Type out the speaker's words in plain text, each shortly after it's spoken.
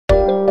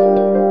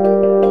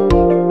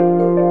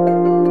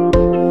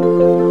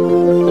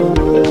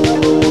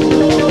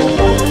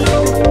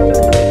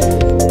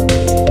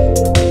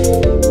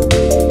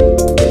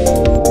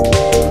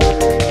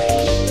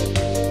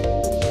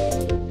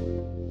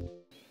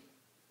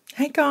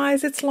Hey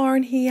guys, it's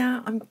Lauren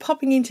here. I'm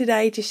popping in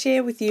today to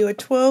share with you a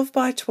 12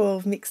 by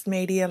 12 mixed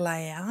media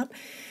layout,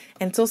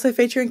 and it's also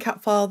featuring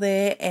cut file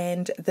there.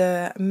 And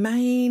the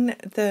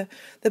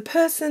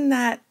person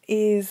that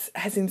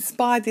has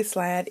inspired this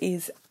layout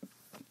is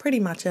pretty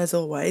much, as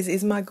always,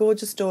 is my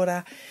gorgeous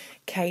daughter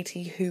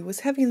Katie, who was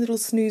having a little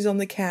snooze on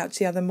the couch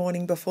the other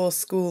morning before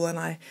school, and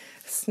I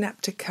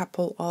snapped a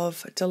couple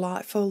of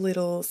delightful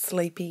little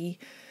sleepy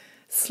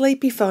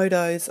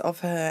photos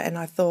of her, and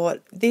I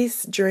thought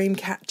this dream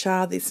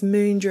catcher, this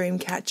moon dream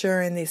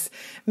catcher, and this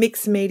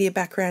mixed media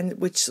background,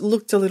 which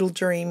looked a little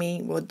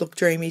dreamy, well, it looked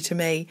dreamy to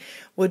me,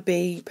 would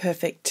be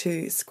perfect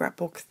to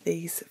scrapbook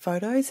these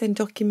photos and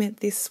document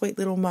this sweet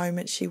little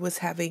moment she was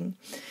having.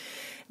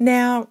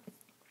 Now,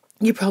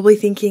 you're probably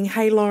thinking,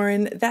 hey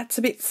Lauren, that's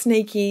a bit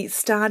sneaky,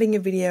 starting a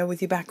video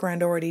with your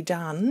background already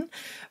done.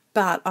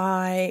 But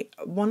I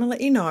want to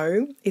let you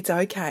know it's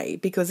okay,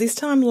 because this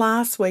time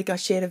last week I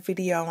shared a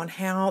video on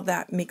how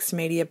that mixed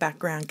media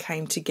background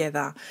came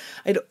together.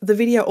 The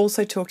video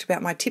also talked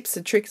about my tips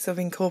and tricks of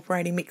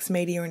incorporating mixed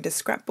media into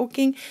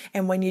scrapbooking,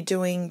 and when you're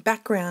doing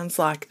backgrounds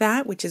like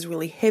that, which is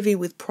really heavy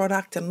with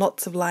product and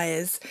lots of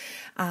layers,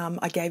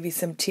 I gave you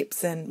some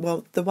tips and,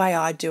 well, the way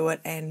I do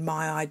it and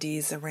my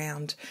ideas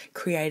around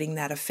creating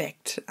that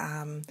effect.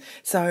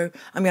 So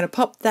I'm going to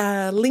pop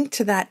the link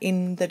to that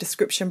in the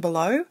description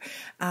below.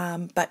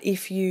 But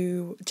if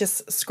you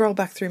just scroll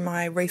back through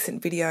my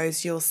recent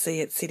videos, you'll see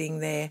it sitting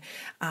there.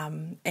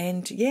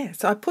 And yeah,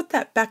 so I put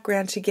that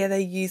background together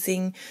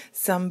using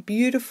some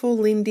beautiful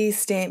Lindy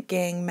Stamp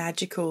Gang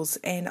Magicals,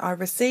 and I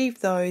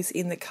received those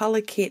in the colour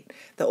kit,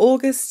 the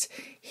August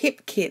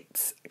hip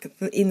kits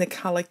in the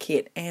colour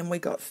kit, and we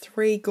got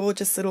 3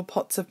 gorgeous little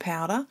pots of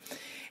powder,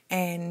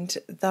 and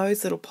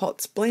those little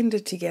pots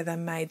blended together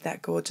made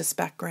that gorgeous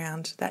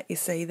background that you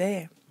see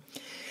there.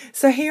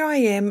 So here I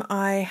am,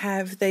 I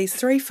have these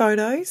 3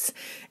 photos,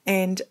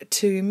 and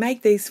to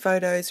make these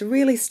photos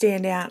really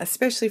stand out,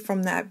 especially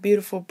from that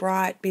beautiful,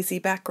 bright, busy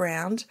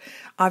background,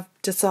 I've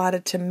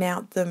decided to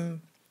mount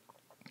them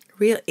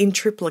in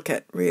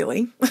triplicate,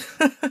 really.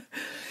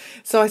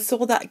 So I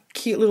saw that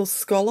cute little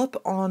scallop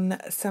on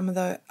some of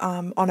the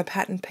on a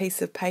pattern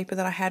piece of paper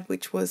that I had,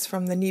 which was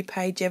from the new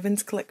Paige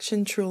Evans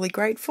collection, Truly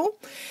Grateful.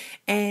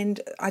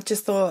 And I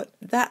just thought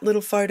that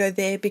little photo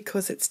there,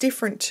 because it's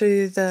different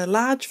to the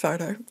large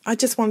photo, I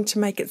just wanted to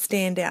make it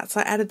stand out.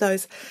 So I added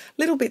those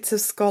little bits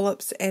of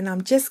scallops, and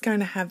I'm just going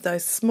to have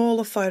those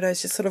smaller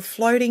photos just sort of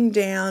floating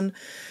down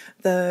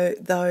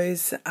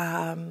those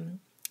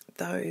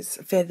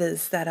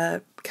feathers that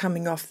are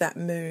coming off that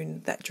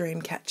moon, that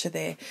dream catcher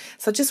there.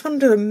 So I just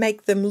wanted to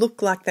make them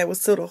look like they were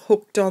sort of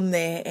hooked on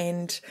there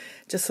and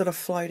just sort of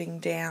floating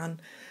down.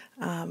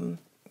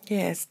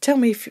 Yes, tell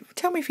me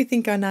if you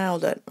think I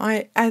nailed it.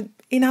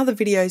 In other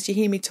videos you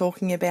hear me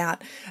talking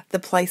about the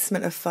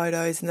placement of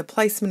photos and the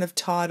placement of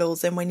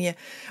titles, and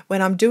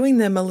when I'm doing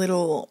them a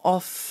little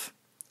off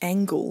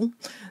angle,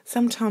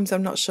 sometimes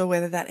I'm not sure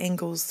whether that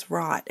angle's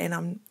right,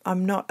 and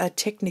I'm not a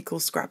technical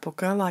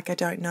scrapbooker. Like, I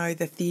don't know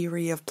the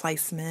theory of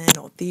placement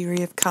or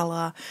theory of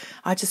colour.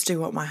 I just do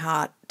what my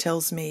heart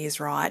tells me is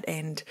right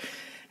and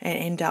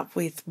end up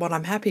with what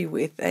I'm happy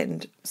with.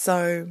 And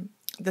so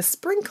the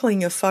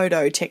sprinkling of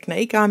photo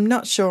technique, I'm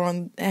not sure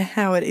on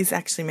how it is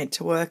actually meant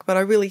to work, but I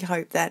really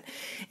hope that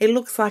it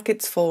looks like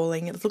it's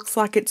falling, it looks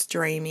like it's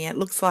dreamy, it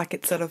looks like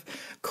it sort of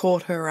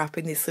caught her up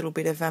in this little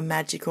bit of a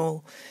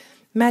magical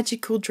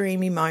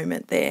dreamy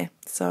moment there.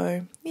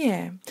 So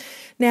yeah,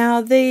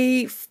 now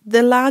the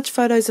large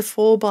photos are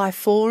 4 by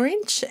 4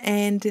 inch,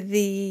 and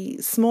the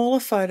smaller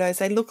photos,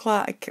 they look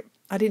like,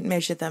 I didn't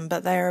measure them,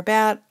 but they're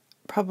about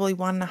probably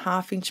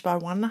 1.5 inch by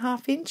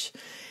 1.5 inch.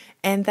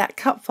 And that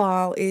cut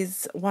file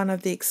is one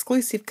of the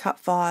exclusive cut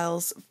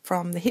files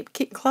from the Hip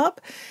Kit Club.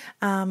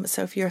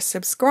 So if you're a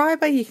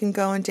subscriber, you can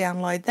go and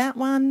download that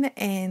one.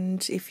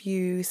 And if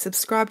you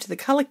subscribe to the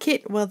colour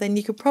kit, well, then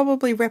you could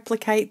probably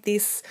replicate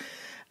this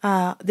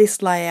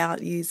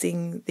layout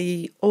using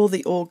all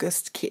the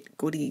August kit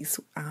goodies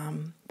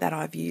that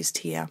I've used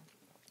here.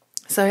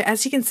 So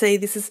as you can see,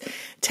 this is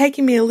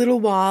taking me a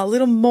little while, a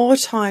little more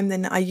time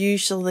than I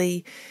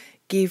usually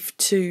give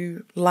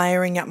to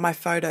layering up my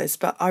photos,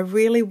 but I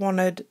really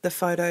wanted the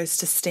photos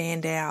to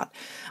stand out.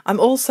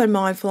 I'm also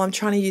mindful, I'm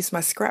trying to use my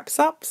scraps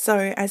up,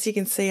 so as you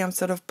can see, I'm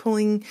sort of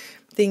pulling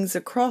things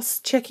across,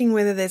 checking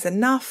whether there's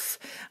enough,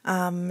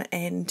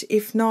 and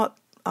if not,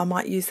 I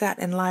might use that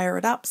and layer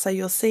it up. So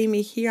you'll see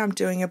me here, I'm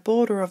doing a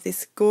border of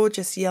this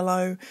gorgeous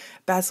yellow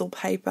basil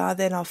paper,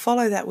 then I'll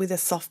follow that with a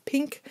soft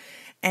pink,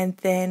 and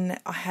then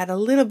I had a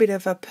little bit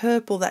of a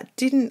purple that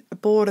didn't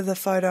border the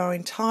photo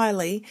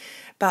entirely,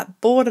 but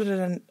bordered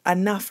it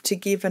enough to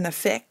give an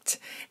effect,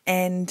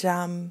 and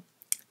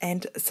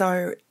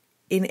so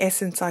in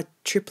essence I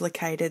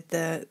triplicated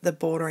the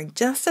bordering,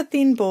 just a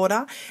thin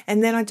border,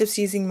 and then I'm just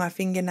using my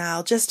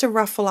fingernail just to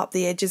ruffle up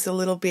the edges a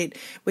little bit,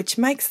 which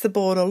makes the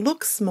border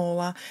look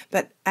smaller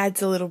but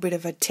adds a little bit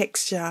of a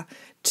texture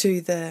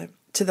to the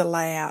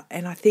layout.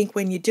 And I think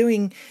when you're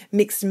doing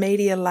mixed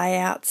media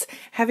layouts,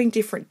 having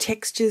different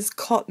textures,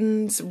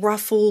 cottons,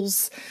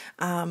 ruffles,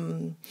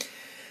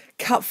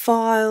 cut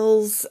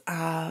files,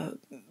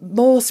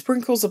 more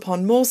sprinkles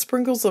upon more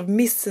sprinkles of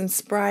mists and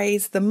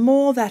sprays. The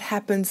more that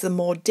happens, the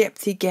more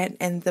depth you get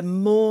and the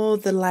more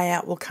the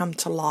layout will come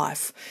to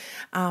life.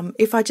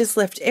 If I just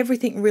left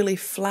everything really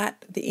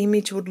flat, the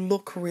image would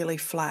look really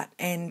flat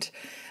and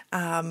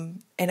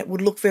it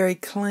would look very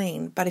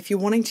clean. But if you're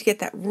wanting to get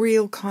that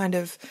real kind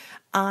of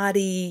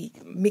arty,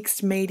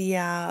 mixed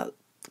media,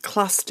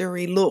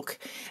 clustery look,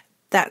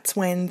 that's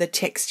when the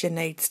texture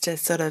needs to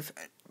sort of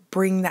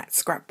bring that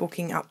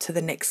scrapbooking up to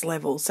the next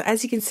level. So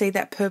as you can see,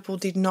 that purple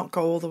did not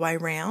go all the way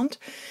around,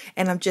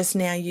 and I'm just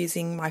now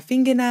using my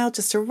fingernail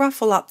just to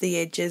ruffle up the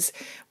edges,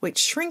 which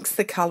shrinks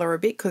the colour a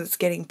bit because it's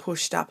getting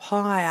pushed up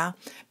higher,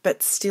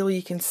 but still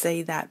you can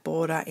see that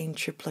border in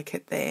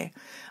triplicate there.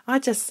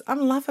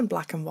 I'm loving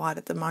black and white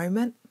at the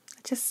moment.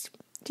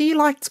 Do you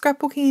like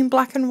scrapbooking in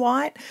black and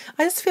white?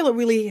 I just feel it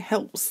really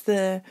helps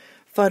the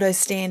photos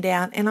stand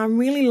out, and I'm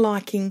really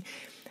liking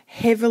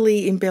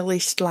heavily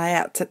embellished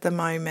layouts at the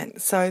moment.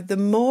 So the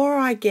more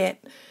I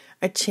get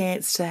a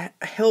chance to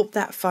help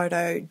that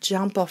photo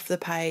jump off the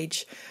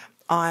page,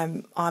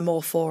 I'm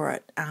all for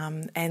it.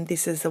 And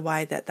this is the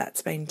way that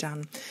that's been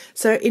done.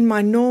 So in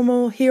my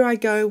normal, here I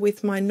go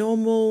with my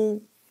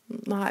normal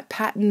like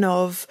pattern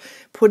of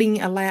putting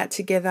a layout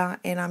together,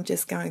 and I'm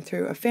just going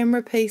through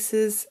ephemera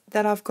pieces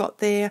that I've got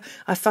there.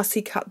 I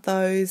fussy cut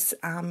those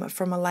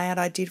from a layout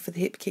I did for the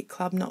Hip Kit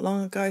Club not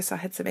long ago, so I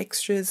had some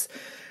extras.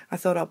 I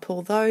thought I'll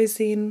pull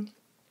those in.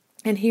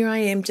 And here I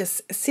am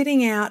just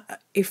sitting out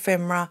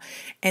ephemera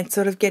and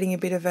sort of getting a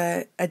bit of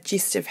a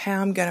gist of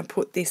how I'm going to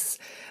put this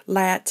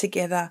layout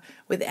together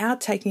without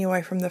taking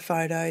away from the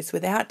photos,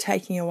 without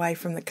taking away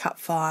from the cut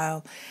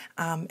file,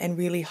 and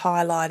really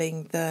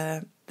highlighting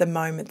the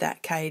moment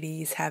that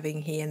Katie is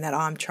having here and that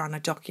I'm trying to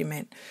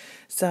document.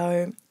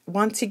 So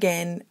once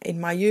again, in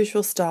my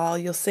usual style,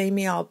 you'll see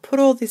me, I'll put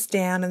all this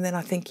down and then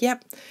I think,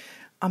 yep,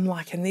 I'm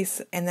liking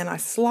this, and then I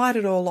slide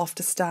it all off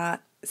to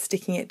start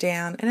sticking it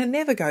down, and it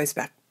never goes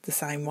back the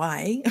same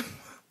way.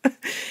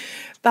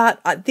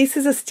 But this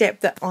is a step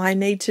that I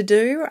need to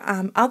do.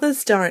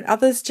 Others don't.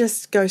 Others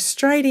just go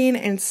straight in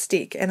and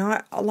stick, and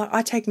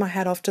I take my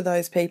hat off to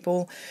those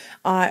people.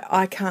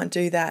 I can't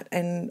do that,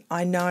 and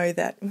I know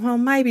that, well,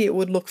 maybe it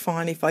would look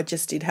fine if I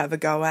just did have a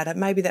go at it.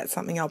 Maybe that's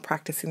something I'll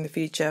practice in the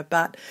future,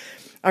 but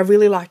I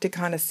really like to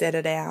kind of set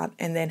it out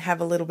and then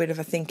have a little bit of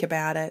a think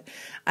about it.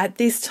 At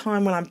this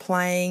time when I'm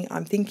playing,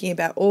 I'm thinking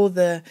about all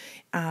the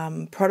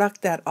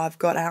product that I've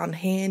got on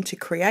hand to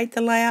create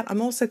the layout.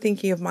 I'm also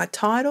thinking of my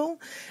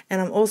title,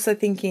 and I'm also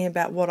thinking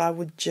about what I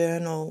would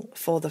journal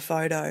for the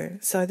photo.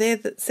 So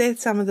there's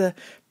some of the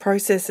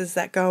processes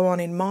that go on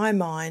in my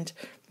mind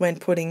when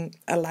putting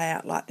a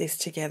layout like this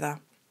together.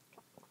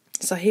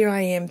 So here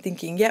I am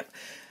thinking, yep,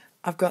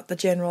 I've got the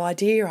general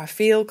idea. I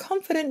feel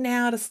confident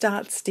now to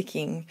start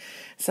sticking.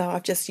 So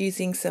I'm just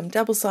using some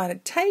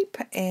double-sided tape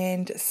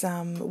and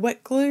some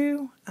wet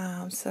glue,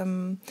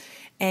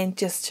 and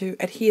just to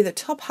adhere the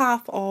top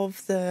half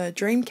of the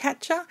dream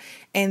catcher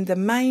and the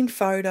main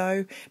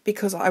photo,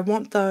 because I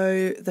want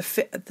the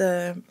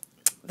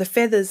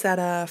feathers that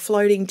are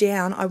floating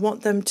down, I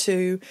want them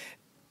to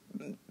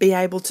be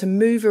able to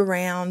move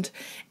around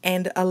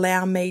and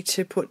allow me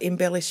to put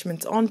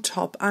embellishments on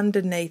top,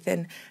 underneath,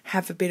 and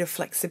have a bit of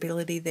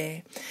flexibility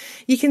there.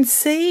 You can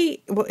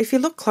see, well, if you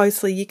look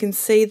closely, you can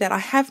see that I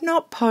have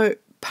not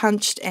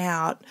punched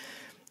out.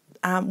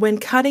 When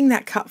cutting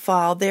that cut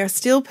file, there are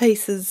still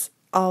pieces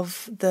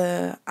of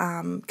the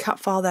cut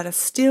file that are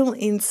still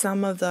in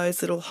some of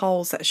those little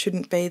holes that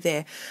shouldn't be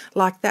there,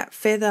 like that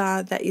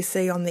feather that you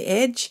see on the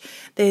edge.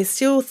 There's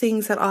still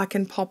things that I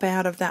can pop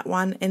out of that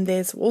one, and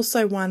there's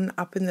also one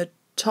up in the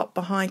top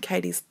behind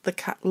Katie's,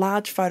 the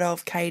large photo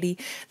of Katie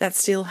that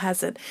still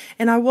has it.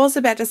 And I was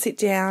about to sit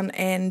down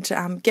and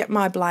get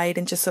my blade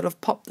and just sort of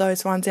pop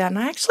those ones out, and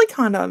I actually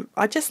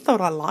I just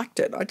thought I liked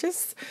it. I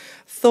just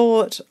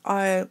thought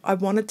I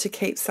wanted to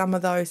keep some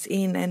of those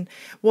in, and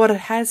what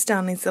it has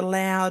done is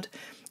allowed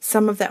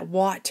some of that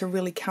white to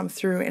really come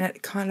through, and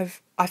it kind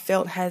of, I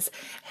felt, has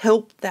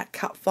helped that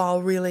cut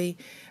file really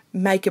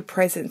make a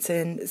presence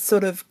and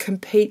sort of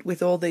compete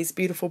with all these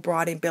beautiful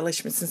bright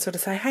embellishments, and sort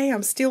of say, hey,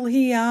 I'm still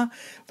here,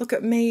 look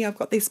at me, I've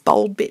got this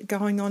bold bit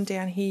going on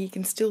down here, you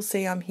can still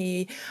see I'm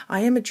here,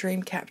 I am a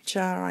dream catcher,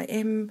 I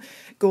am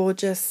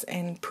gorgeous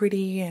and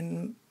pretty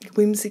and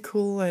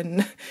whimsical.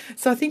 And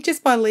so I think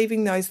just by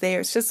leaving those there,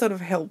 it's just sort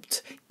of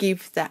helped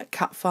give that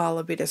cut file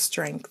a bit of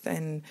strength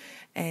and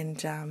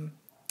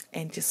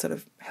just sort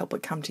of help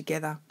it come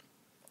together.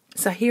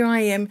 So here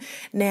I am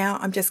now,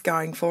 I'm just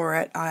going for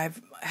it.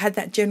 I've had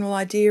that general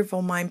idea of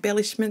all my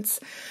embellishments,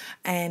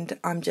 and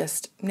I'm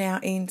just now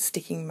in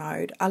sticking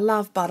mode. I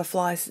love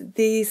butterflies.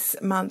 This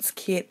month's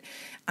kit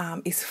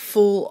is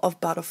full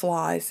of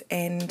butterflies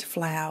and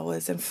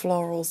flowers and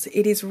florals.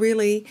 It is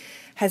really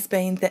has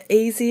been the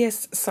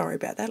easiest. Sorry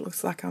about that,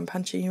 looks like I'm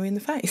punching you in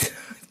the face.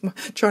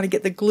 Trying to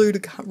get the glue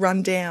to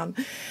run down.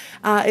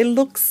 It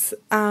looks,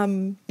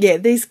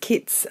 these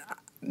kits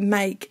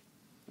make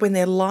when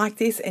they're like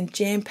this and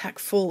jam-packed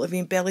full of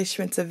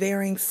embellishments of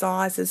varying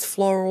sizes,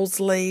 florals,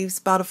 leaves,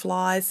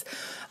 butterflies,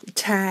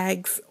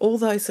 tags, all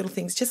those little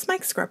things, just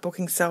make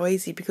scrapbooking so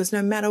easy, because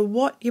no matter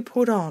what you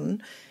put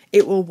on,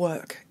 it will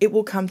work. It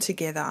will come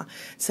together.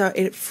 So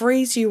it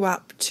frees you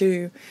up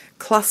to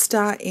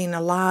cluster in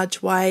a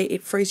large way.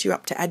 It frees you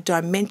up to add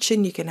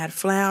dimension. You can add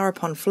flower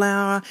upon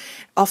flower,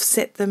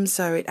 offset them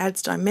so it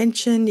adds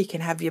dimension. You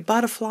can have your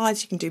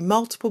butterflies. You can do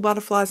multiple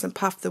butterflies and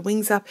puff the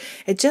wings up.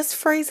 It just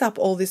frees up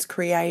all this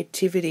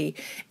creativity.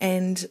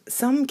 And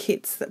some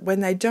kits, that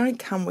when they don't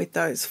come with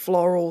those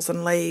florals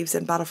and leaves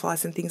and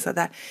butterflies and things like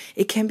that,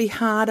 it can be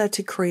harder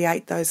to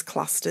create those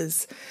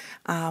clusters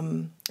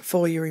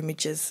for your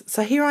images.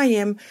 So here I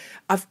am.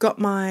 I've got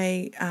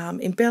my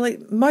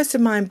most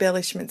of my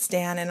embellishments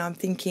down, and I'm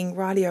thinking,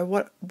 rightio,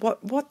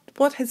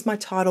 what has my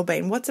title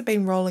been? What's it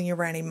been rolling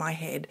around in my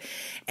head?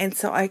 And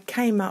so I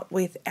came up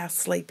with Our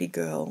Sleepy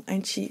Girl,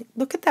 and she,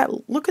 look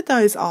at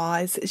those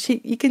eyes.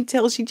 You can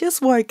tell she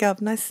just woke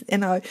up,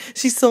 and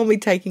she saw me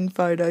taking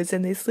photos,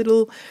 and this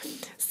little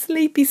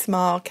sleepy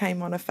smile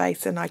came on her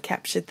face, and I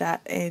captured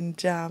that,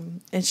 and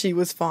she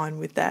was fine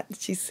with that.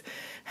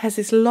 Has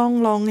this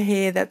long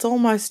hair that's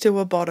almost to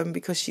her bottom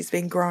because she's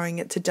been growing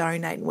it to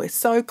donate, and we're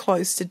so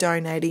close to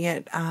donating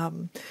it.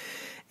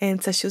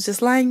 And so she was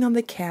just laying on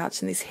the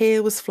couch, and this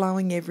hair was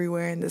flowing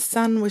everywhere, and the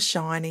sun was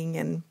shining,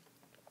 and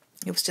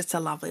it was just a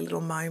lovely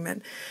little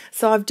moment.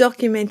 So I've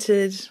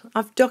documented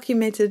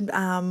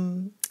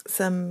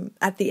some,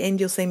 at the end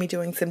you'll see me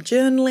doing some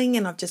journaling,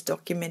 and I've just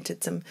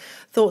documented some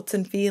thoughts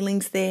and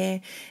feelings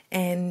there,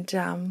 and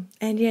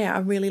yeah,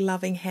 I'm really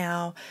loving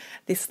how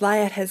this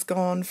layout has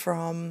gone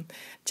from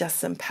just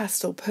some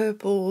pastel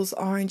purples,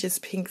 oranges,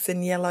 pinks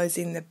and yellows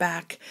in the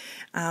back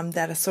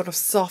that are sort of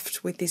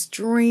soft with this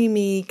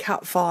dreamy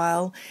cut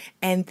file,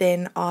 and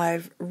then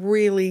I've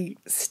really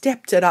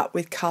stepped it up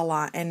with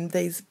colour and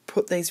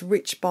put these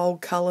rich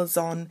bold colours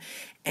on,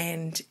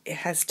 and it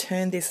has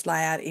turned this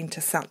layout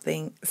into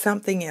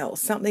something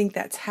else, something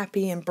that's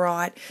happy and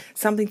bright,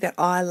 something that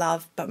I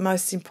love, but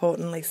most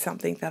importantly,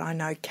 something that I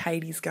know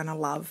Katie's going to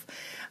love.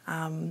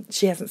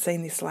 She hasn't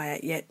seen this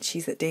layout yet.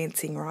 She's at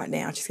dancing right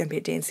now. She's going to be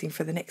at dancing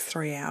for the next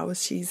 3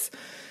 hours. She's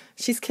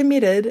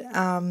committed,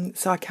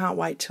 so I can't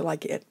wait till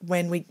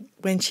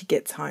when she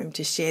gets home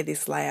to share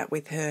this layout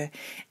with her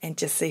and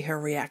just see her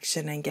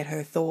reaction and get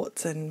her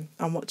thoughts on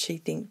what she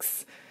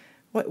thinks,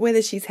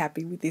 whether she's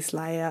happy with this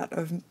layout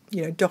of,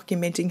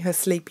 documenting her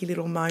sleepy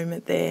little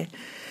moment there.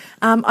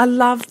 I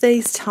love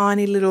these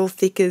tiny little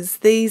thickers.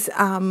 These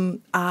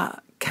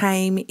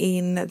came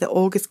in the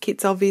August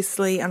kits,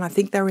 obviously, and I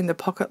think they were in the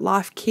Pocket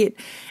Life kit,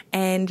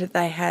 and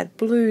they had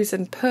blues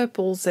and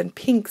purples and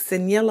pinks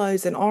and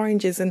yellows and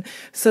oranges, and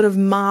sort of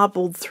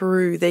marbled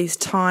through these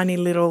tiny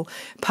little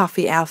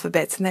puffy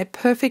alphabets, and they're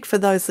perfect for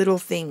those little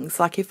things.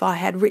 Like if I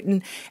had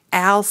written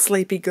Our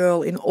Sleepy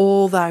Girl in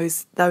all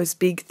those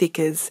big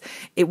thickers,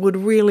 it would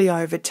really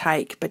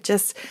overtake, but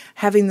just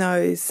having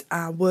those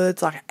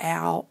words like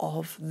our,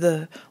 of,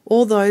 the,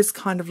 all those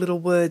kind of little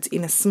words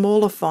in a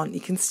smaller font,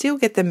 you can still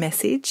get the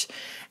message,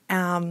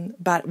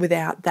 but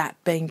without that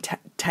being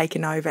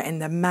taken over,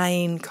 and the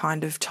main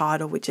kind of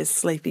title, which is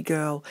Sleepy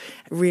Girl,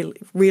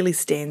 really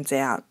stands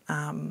out.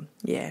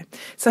 Yeah.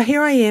 So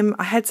here I am.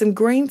 I had some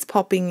greens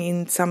popping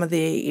in some of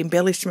the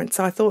embellishments,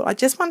 so I thought I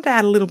just wanted to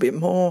add a little bit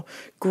more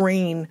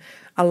green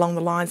along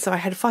the line. So I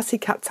had fussy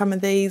cut some of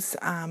these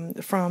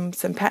from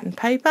some pattern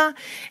paper,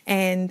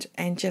 and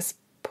just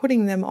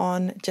putting them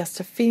on just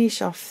to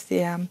finish off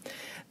the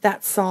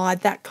that side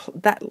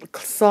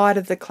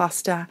of the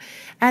cluster,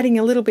 adding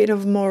a little bit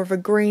of more of a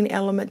green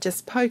element,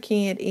 just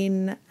poking it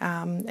in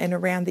and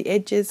around the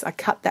edges. I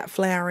cut that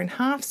flower in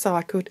half so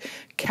I could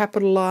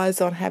capitalise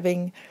on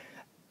having,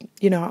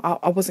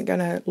 I wasn't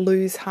going to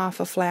lose half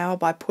a flower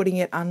by putting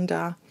it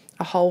under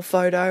a whole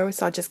photo.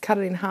 So I just cut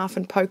it in half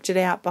and poked it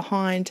out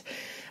behind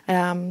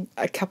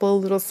a couple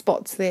of little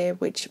spots there,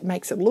 which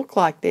makes it look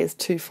like there's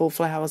 2 full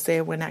flowers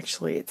there when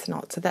actually it's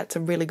not. So that's a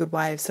really good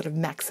way of sort of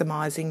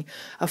maximising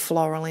a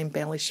floral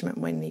embellishment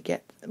when you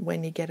get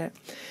it.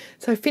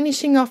 So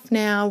finishing off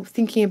now,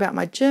 thinking about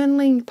my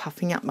journaling,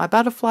 puffing up my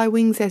butterfly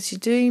wings as you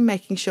do,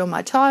 making sure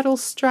my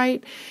title's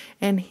straight,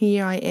 and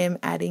here I am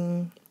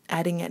adding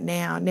it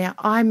now. Now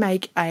I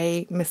make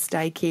a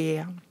mistake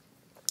here.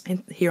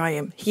 And here I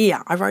am.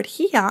 Here. I wrote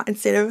here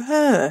instead of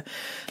her.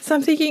 So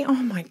I'm thinking, oh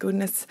my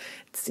goodness,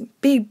 it's a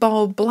big,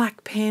 bold,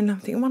 black pen. I'm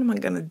thinking, what am I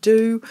going to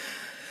do?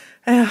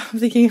 I'm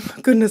thinking,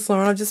 goodness,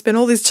 Lauren, I've just spent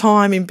all this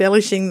time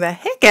embellishing the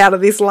heck out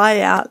of this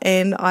layout.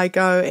 And I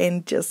go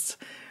and just,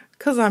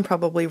 because I'm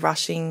probably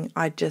rushing,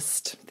 I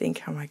just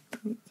think, oh my,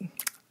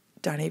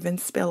 don't even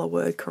spell a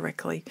word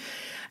correctly.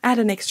 Add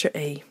an extra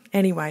E.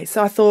 Anyway,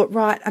 so I thought,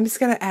 right, I'm just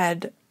going to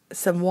add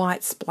some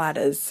white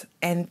splatters,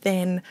 and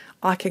then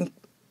I can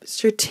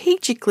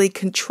strategically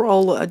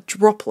control a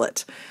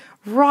droplet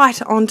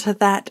right onto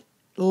that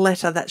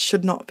letter that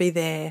should not be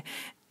there.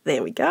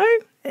 There we go.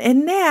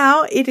 And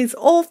now it is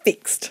all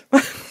fixed.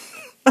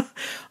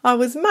 I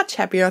was much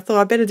happier. I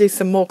thought I better do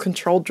some more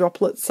controlled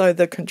droplets, so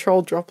the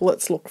controlled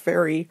droplets look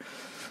very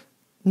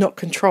not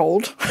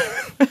controlled,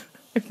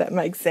 if that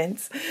makes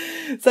sense.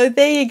 So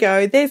there you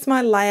go. There's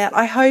my layout.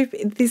 I hope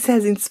this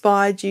has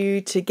inspired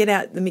you to get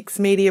out the mixed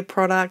media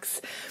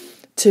products,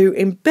 to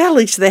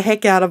embellish the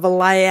heck out of a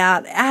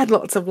layout, add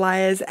lots of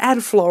layers, add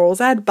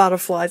florals, add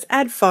butterflies,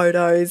 add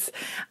photos,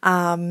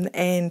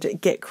 and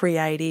get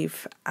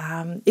creative.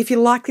 If you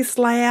like this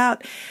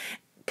layout,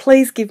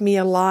 please give me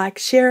a like,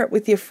 share it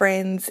with your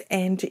friends,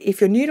 and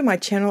if you're new to my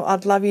channel,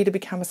 I'd love you to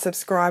become a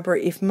subscriber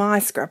if my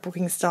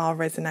scrapbooking style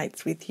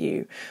resonates with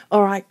you.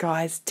 All right,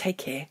 guys, take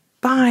care.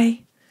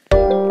 Bye.